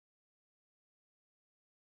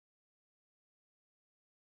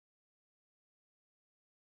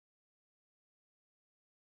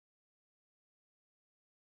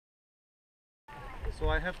So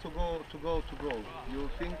I have to go. You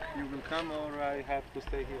think you will come or I have to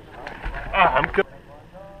stay here? I'm good.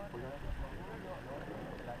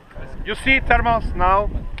 You see thermals now,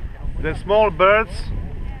 the small birds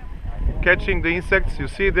catching the insects, you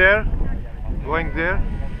see there, going there.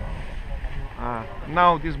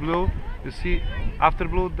 Now this blue, you see after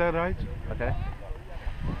blue there, right? Okay.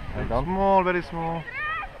 Small, very small.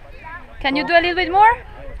 Can you do a little bit more?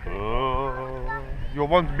 You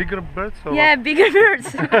want bigger birds? Or Yeah, what? bigger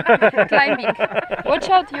birds. Climbing. Watch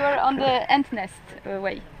out, you're on the ant nest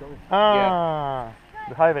way. Ah,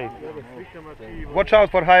 the highway. Watch out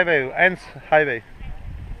for highway, ants highway.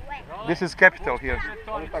 This is capital here.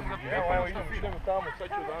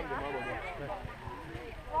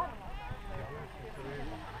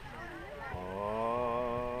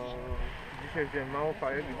 Dzisiaj wziąłem mało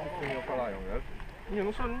fajek i wszyscy mnie opalają, wiesz? Nie,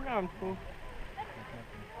 no co, nie miałem tu.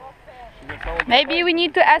 Maybe we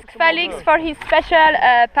need to ask Felix for his special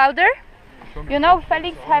powder. You know,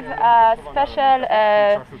 Felix have a special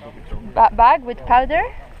bag with powder.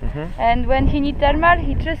 And when he need thermal,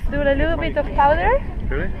 he just do a little bit of powder.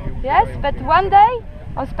 Really? Yes, but one day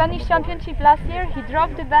on Spanish Championship last year, he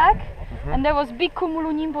dropped the bag, and there was big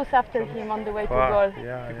cumulonimbus after him on the way to goal.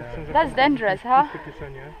 Yeah. That's dangerous, huh?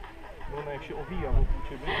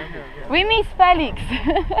 We miss Felix.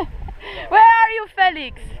 Where are you,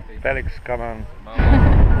 Felix? Felix, come on.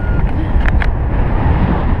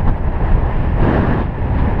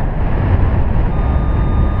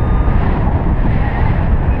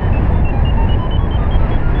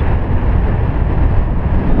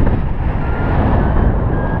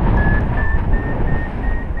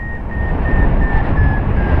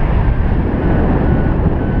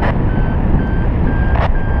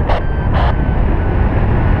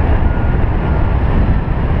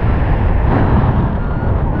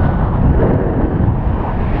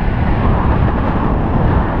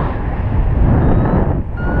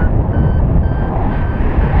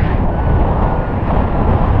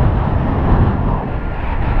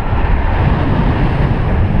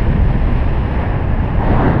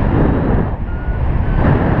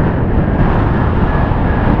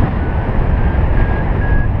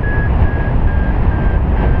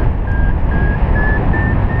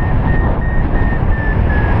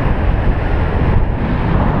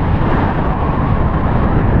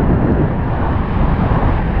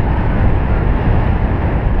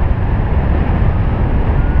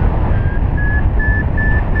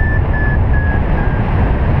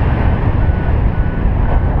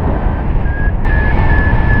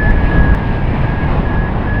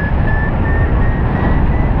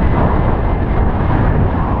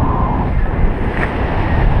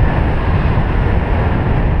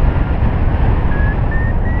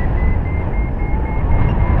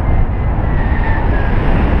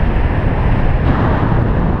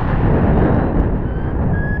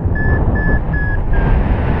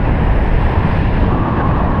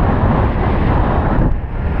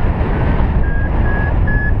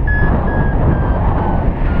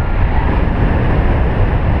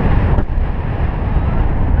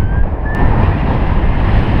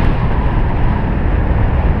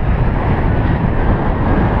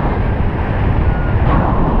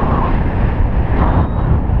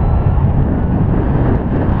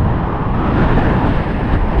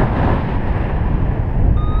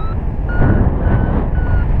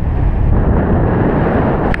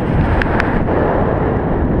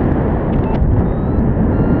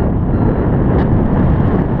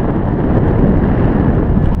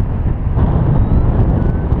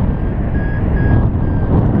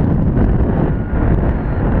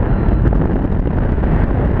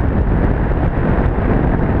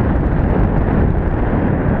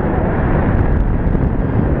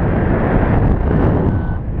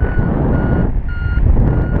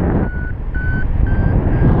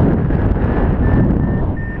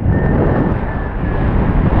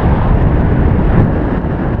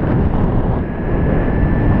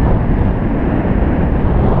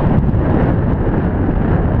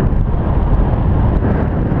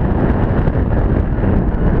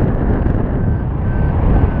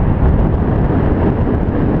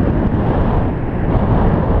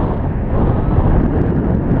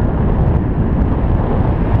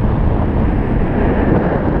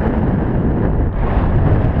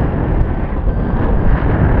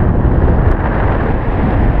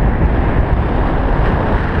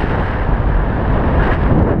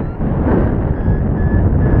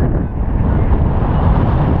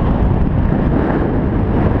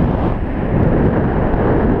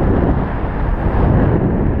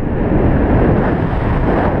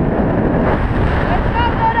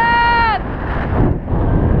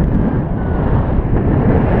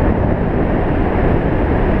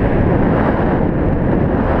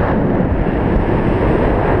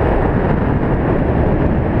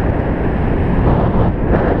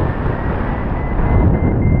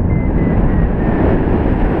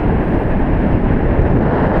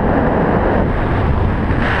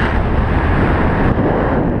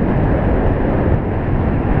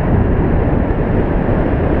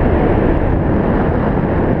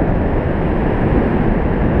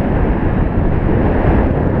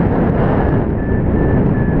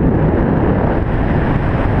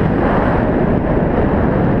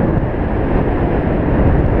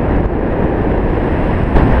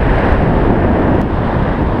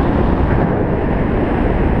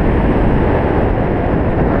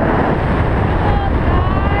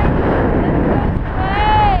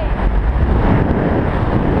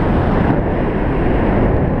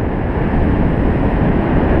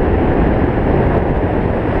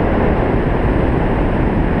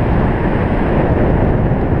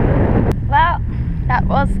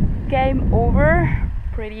 game over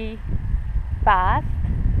pretty fast.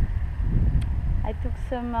 I took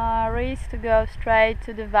some risks to go straight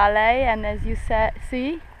to the valley, and as you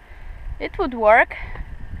see, it would work,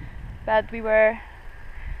 but we were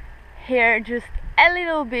here just a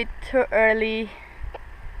little bit too early.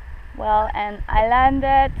 Well, and I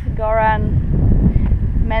landed.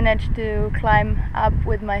 Goran managed to climb up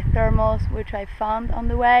with my thermals, which I found on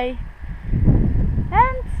the way,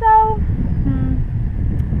 and so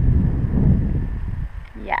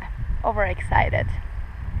yeah, overexcited.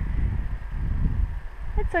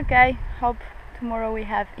 It's okay. Hope tomorrow we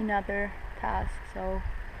have another task, so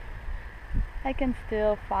I can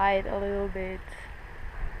still fight a little bit.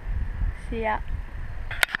 See ya.